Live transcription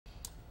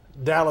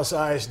Dallas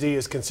ISD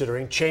is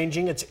considering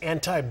changing its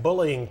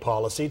anti-bullying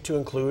policy to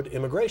include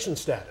immigration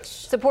status.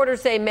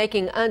 Supporters say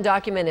making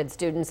undocumented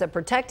students a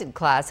protected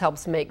class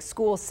helps make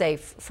school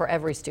safe for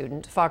every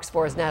student. Fox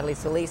 4's Natalie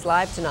Solis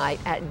live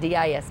tonight at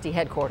DISD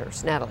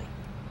headquarters. Natalie.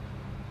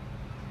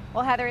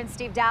 Well, Heather and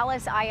Steve,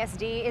 Dallas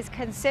ISD is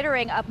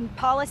considering a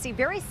policy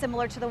very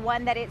similar to the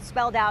one that it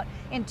spelled out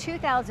in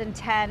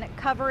 2010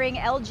 covering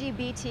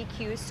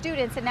LGBTQ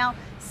students. And now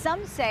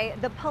some say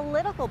the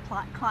political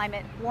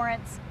climate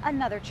warrants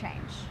another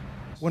change.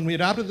 When we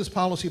adopted this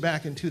policy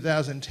back in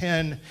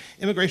 2010,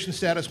 immigration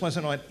status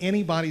wasn't on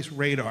anybody's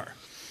radar.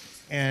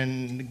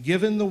 And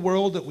given the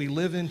world that we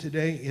live in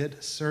today,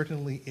 it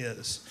certainly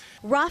is.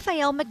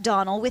 Rafael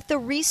McDonnell with the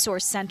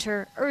Resource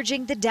Center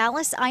urging the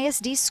Dallas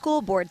ISD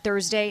School Board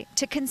Thursday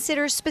to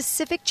consider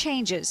specific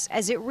changes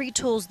as it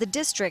retools the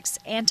district's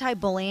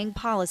anti-bullying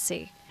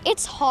policy.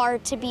 It's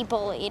hard to be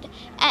bullied,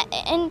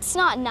 and it's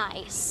not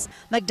nice.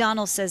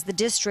 McDonnell says the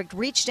district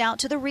reached out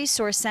to the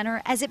Resource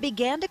Center as it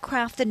began to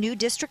craft the new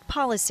district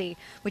policy,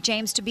 which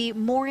aims to be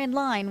more in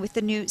line with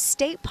the new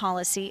state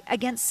policy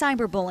against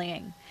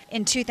cyberbullying.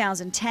 In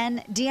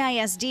 2010,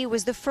 DISD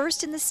was the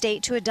first in the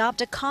state to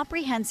adopt a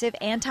comprehensive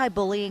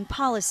anti-bullying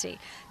policy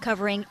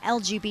covering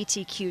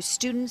LGBTQ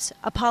students,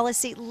 a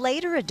policy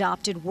later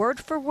adopted word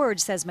for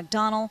word, says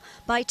McDonnell,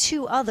 by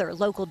 2 other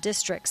local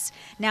districts.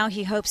 Now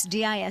he hopes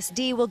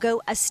DISD will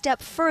go a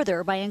step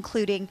further by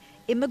including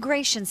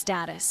immigration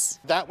status.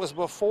 That was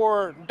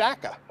before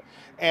DACA.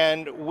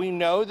 And we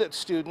know that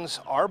students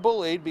are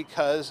bullied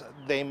because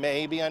they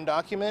may be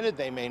undocumented,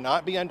 they may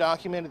not be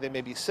undocumented, they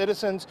may be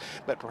citizens,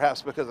 but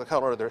perhaps because of the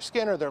color of their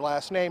skin or their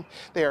last name,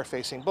 they are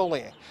facing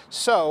bullying.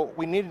 So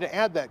we needed to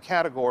add that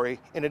category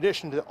in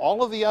addition to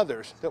all of the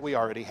others that we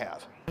already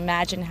have.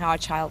 Imagine how a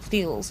child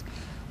feels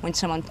when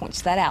someone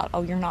points that out.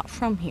 Oh, you're not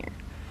from here.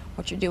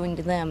 What you're doing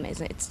to them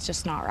it's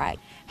just not right.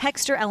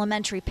 Hexter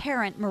Elementary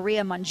parent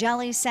Maria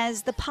Mongelli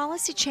says the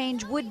policy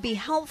change would be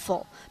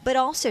helpful, but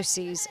also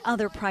sees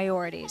other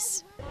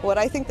priorities. What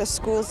I think the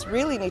schools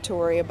really need to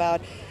worry about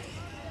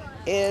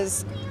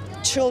is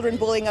children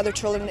bullying other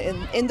children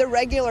in the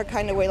regular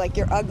kind of way, like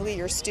you're ugly,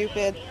 you're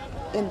stupid.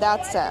 In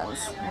that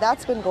sense,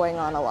 that's been going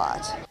on a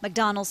lot.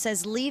 McDonnell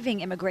says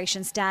leaving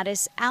immigration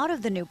status out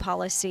of the new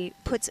policy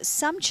puts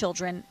some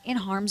children in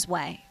harm's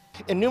way.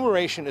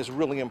 Enumeration is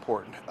really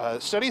important.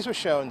 Studies have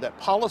shown that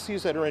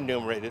policies that are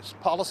enumerated,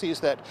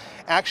 policies that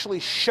actually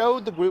show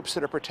the groups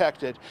that are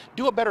protected,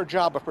 do a better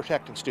job of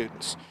protecting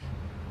students.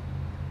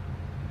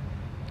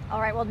 All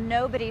right, well,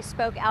 nobody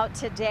spoke out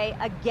today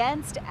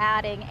against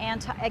adding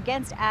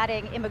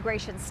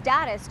immigration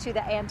status to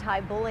the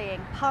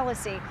anti-bullying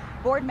policy.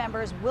 Board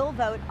members will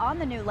vote on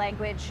the new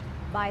language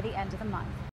by the end of the month.